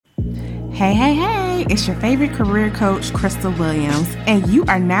Hey, it's your favorite career coach, Crystal Williams, and you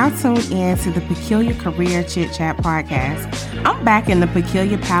are now tuned in to the Peculiar Career Chit Chat podcast. I'm back in the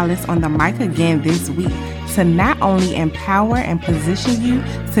Peculiar Palace on the mic again this week to not only empower and position you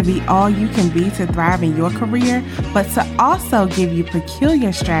to be all you can be to thrive in your career, but to also give you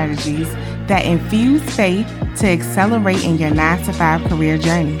peculiar strategies that infuse faith to accelerate in your 9-to-5 career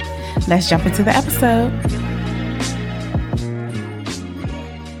journey. Let's jump into the episode.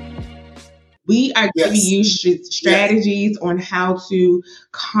 We are giving you strategies on how to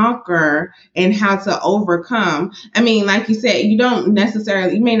conquer and how to overcome. I mean, like you said, you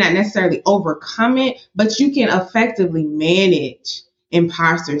may not necessarily overcome it, but you can effectively manage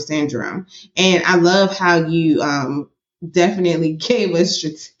imposter syndrome. And I love how you definitely gave us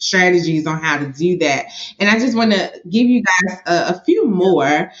strategies on how to do that. And I just want to give you guys a few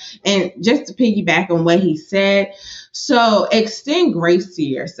more, and just to piggyback on what he said. So extend grace to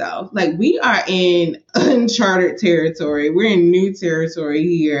yourself. Like, we are in uncharted territory. We're in new territory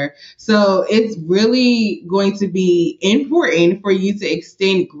here. So it's really going to be important for you to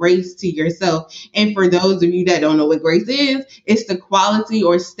extend grace to yourself. And for those of you that don't know what grace is, it's the quality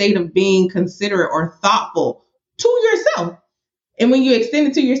or state of being considerate or thoughtful to yourself. And when you extend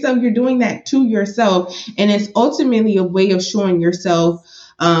it to yourself, you're doing that to yourself. And it's ultimately a way of showing yourself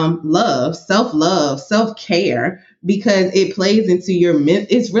love, self-care, because it plays into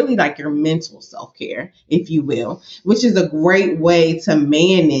it's really like your mental self-care, if you will, which is a great way to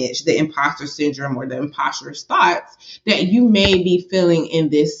manage the imposter syndrome or the imposter's thoughts that you may be feeling in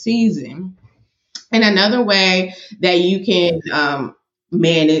this season. And another way that you can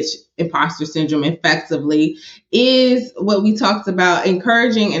manage imposter syndrome effectively is what we talked about: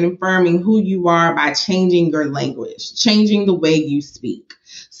 encouraging and affirming who you are by changing your language, changing the way you speak.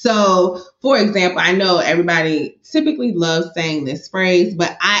 So, for example, I know everybody typically loves saying this phrase,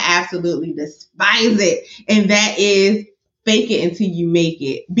 but I absolutely despise it. And that is fake it until you make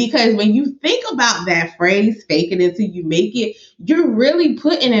it. Because when you think about that phrase, fake it until you make it, you're really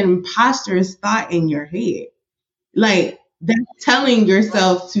putting an imposter's thought in your head. Like, that's telling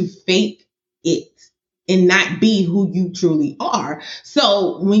yourself to fake it and not be who you truly are.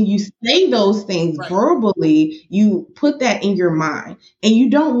 So when you say those things verbally, you put that in your mind, and you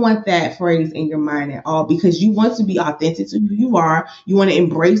don't want that phrase in your mind at all, because you want to be authentic to who you are. You want to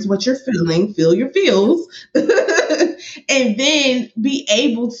embrace what you're feeling, feel your feels, and then be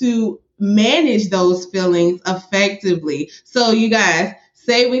able to manage those feelings effectively. So you guys,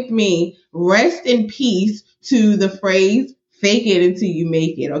 say with me, rest in peace to the phrase, fake it until you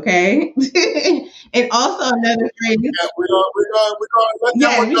make it, okay? And also another phrase.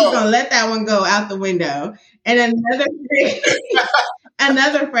 Yeah, we're gonna let that one go out the window. And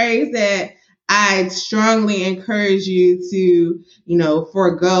another phrase that I strongly encourage you to,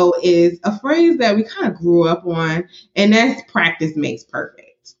 forego is a phrase that we kind of grew up on, and that's practice makes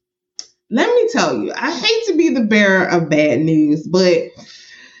perfect. Let me tell you, I hate to be the bearer of bad news, but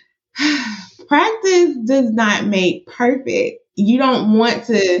practice does not make perfect. You don't want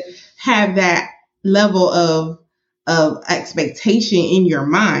to have that level of expectation in your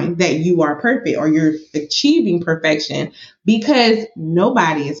mind that you are perfect or you're achieving perfection, because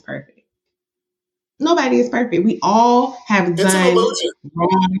nobody is perfect. Nobody is perfect. We all have done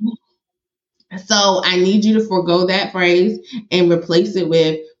wrong. So I need you to forego that phrase and replace it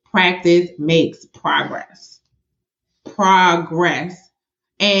with practice makes progress. Progress.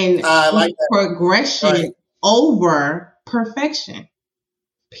 And like progression over perfection,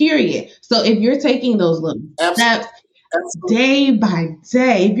 period. So if you're taking those little steps day by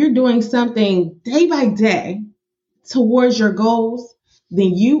day, if you're doing something day by day towards your goals,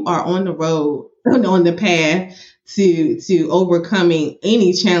 then you are on the road, on the path to overcoming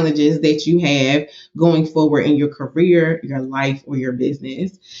any challenges that you have going forward in your career, your life, or your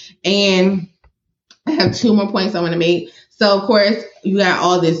business. And I have 2 more points I want to make. So, of course, you got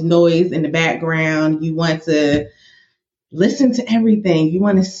all this noise in the background. You want to listen to everything. You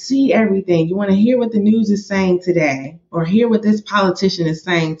want to see everything. You want to hear what the news is saying today, or hear what this politician is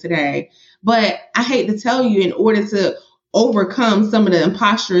saying today. But I hate to tell you, in order to overcome some of the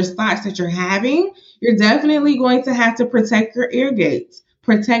imposterous thoughts that you're having, you're definitely going to have to protect your ear gates,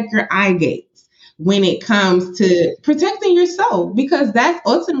 protect your eye gates when it comes to protecting your soul, because that's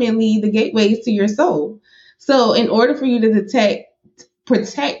ultimately the gateways to your soul. So in order for you to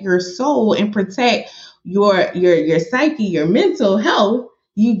protect your soul and protect your psyche, your mental health,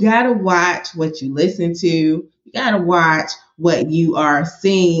 you got to watch what you listen to. You got to watch what you are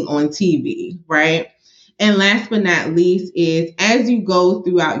seeing on TV, right? And last but not least is as you go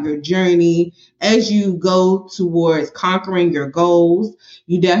throughout your journey, as you go towards conquering your goals,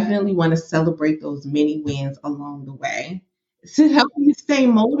 you definitely want to celebrate those mini wins along the way to help you stay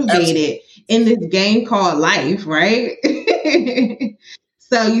motivated in this game called life, right?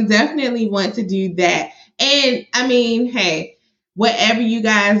 So you definitely want to do that. And I mean, hey, whatever you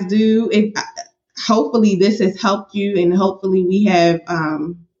guys do, if hopefully this has helped you, and hopefully we have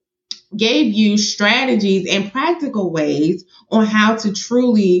gave you strategies and practical ways on how to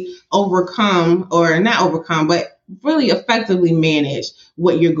truly overcome, or not overcome, but really effectively manage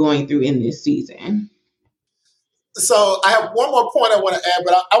what you're going through in this season. So I have one more point I want to add,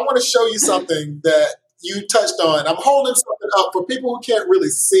 but I want to show you something that you touched on. I'm holding something up for people who can't really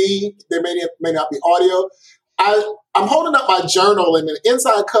see. There may not be audio. I'm holding up my journal, and the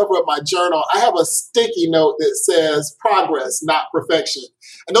inside cover of my journal, I have a sticky note that says progress, not perfection.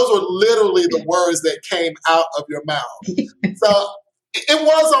 And those were literally the words that came out of your mouth. So it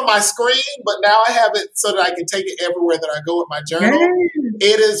was on my screen, but now I have it so that I can take it everywhere that I go with my journal.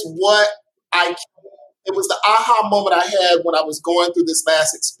 It is it was the aha moment I had when I was going through this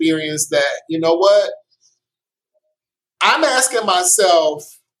last experience that, you know what? I'm asking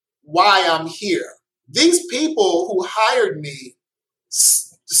myself why I'm here. These people who hired me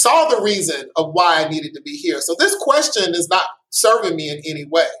saw the reason of why I needed to be here. So this question is not serving me in any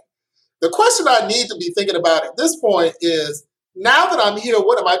way. The question I need to be thinking about at this point is, now that I'm here,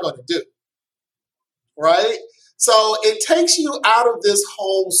 what am I going to do? Right? So it takes you out of this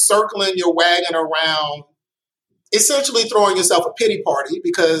whole circling your wagon around, essentially throwing yourself a pity party,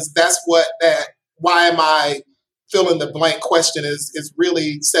 because that's what that why am I fill in the blank question is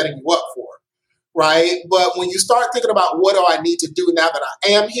really setting you up for. Right? But when you start thinking about what do I need to do now that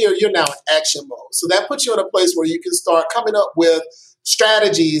I am here, you're now in action mode. So that puts you in a place where you can start coming up with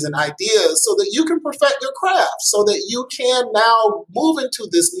strategies and ideas so that you can perfect your craft, so that you can now move into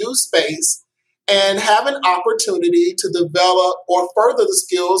this new space and have an opportunity to develop or further the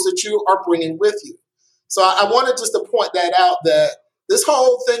skills that you are bringing with you. So I wanted just to point that out, that this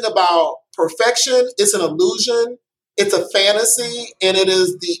whole thing about perfection is an illusion. It's a fantasy, and it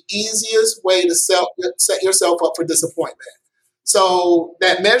is the easiest way to set yourself up for disappointment. So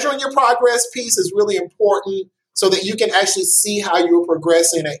that measuring your progress piece is really important so that you can actually see how you're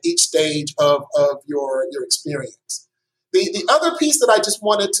progressing at each stage of your experience. The other piece that I just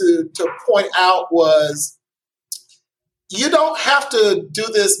wanted to point out was you don't have to do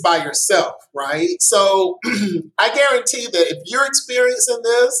this by yourself, right? So I guarantee that if you're experiencing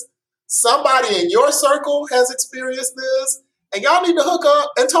this, somebody in your circle has experienced this, and y'all need to hook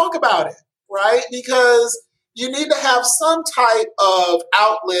up and talk about it, right? Because you need to have some type of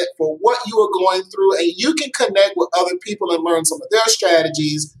outlet for what you are going through, and you can connect with other people and learn some of their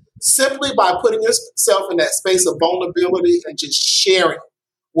strategies simply by putting yourself in that space of vulnerability and just sharing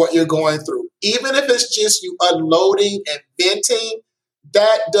what you're going through. Even if it's just you unloading and venting,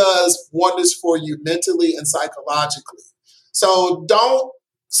 that does wonders for you mentally and psychologically. So don't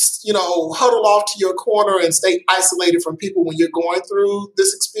huddle off to your corner and stay isolated from people when you're going through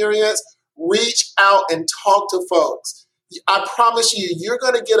this experience. Reach out and talk to folks. I promise you, you're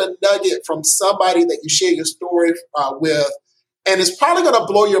going to get a nugget from somebody that you share your story with. And it's probably going to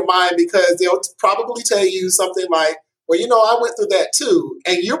blow your mind, because they'll probably tell you something like, well, I went through that too.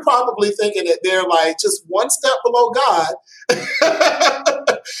 And you're probably thinking that they're like just one step below God.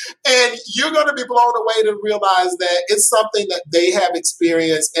 And you're going to be blown away to realize that it's something that they have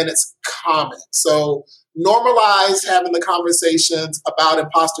experienced and it's common. So normalize having the conversations about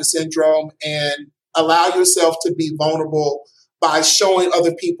imposter syndrome and allow yourself to be vulnerable by showing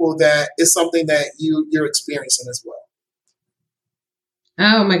other people that it's something that you're experiencing as well.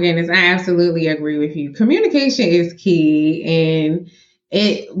 Oh my goodness, I absolutely agree with you. Communication is key, and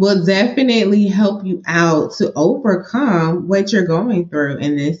it will definitely help you out to overcome what you're going through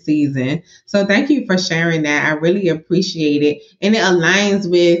in this season. So thank you for sharing that. I really appreciate it. And it aligns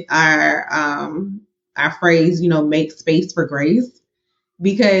with our phrase, make space for grace.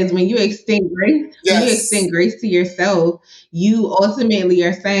 Because when you extend grace, when you extend grace to yourself, you ultimately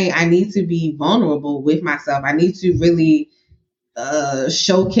are saying, I need to be vulnerable with myself. I need to really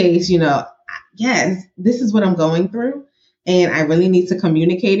showcase, yes, this is what I'm going through, and I really need to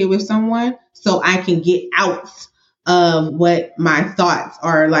communicate it with someone so I can get out of what my thoughts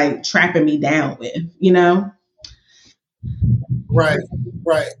are like trapping me down with, Right.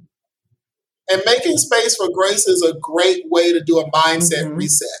 And making space for grace is a great way to do a mindset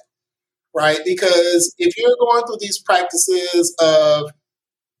reset, right? Because if you're going through these practices of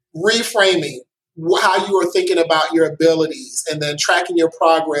reframing how you are thinking about your abilities and then tracking your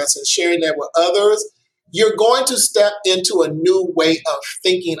progress and sharing that with others, you're going to step into a new way of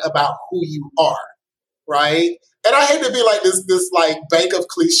thinking about who you are, right? And I hate to be like this like bank of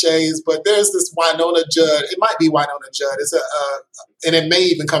cliches, but there's this Wynonna Judd. It might be Wynonna Judd. It's and it may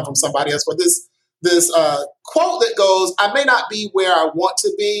even come from somebody else. But this quote that goes, "I may not be where I want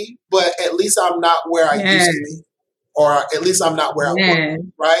to be, but at least I'm not where I used to be, or at least I'm not where I want to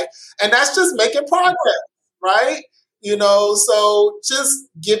be," right? And that's just making progress, right? So just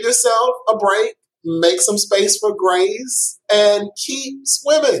give yourself a break, make some space for grace, and keep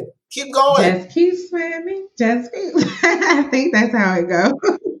swimming. Keep going. Just keep swimming. I think that's how it goes.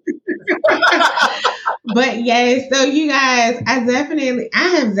 But yes, so you guys, I have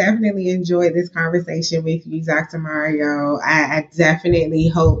definitely enjoyed this conversation with you, Dr. Mario. I definitely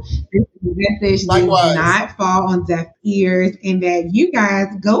hope this message does not fall on deaf ears, and that you guys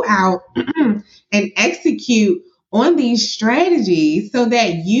go out and execute on these strategies so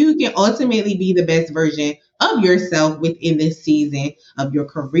that you can ultimately be the best version of yourself within this season of your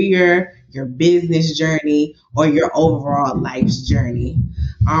career, your business journey, or your overall life's journey.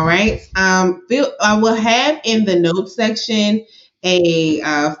 All right. I will have in the notes section a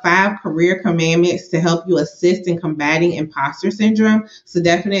 5 career commandments to help you assist in combating imposter syndrome. So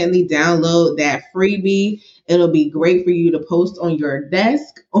definitely download that freebie. It'll be great for you to post on your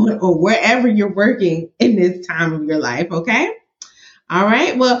desk or wherever you're working in this time of your life. Okay. All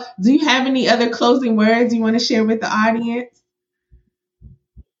right. Well, do you have any other closing words you want to share with the audience?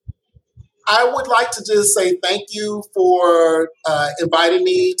 I would like to just say thank you for inviting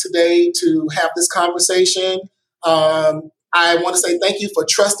me today to have this conversation. I want to say thank you for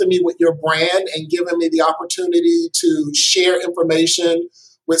trusting me with your brand and giving me the opportunity to share information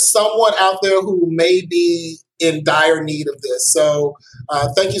with someone out there who may be in dire need of this. So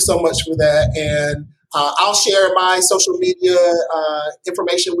thank you so much for that. And I'll share my social media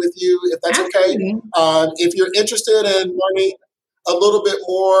information with you if that's okay. If you're interested in learning a little bit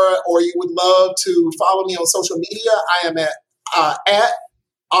more, or you would love to follow me on social media, I am at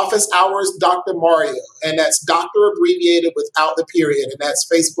Office Hours Dr. Mario, and that's doctor abbreviated without the period, and that's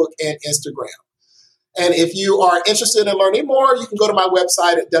Facebook and Instagram. And if you are interested in learning more, you can go to my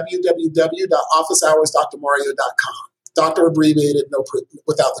website at www.officehoursdrmario.com. Doctor abbreviated,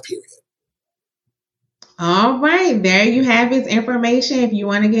 without the period. All right, there you have his information. If you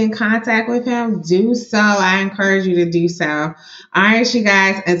want to get in contact with him, do so. I encourage you to do so. All right, you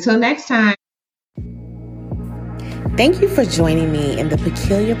guys, until next time. Thank you for joining me in the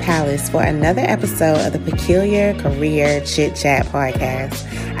Peculiar Palace for another episode of the Peculiar Career Chit Chat podcast.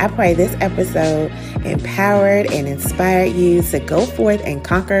 I pray this episode empowered and inspired you to go forth and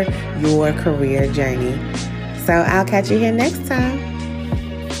conquer your career journey. So I'll catch you here next time.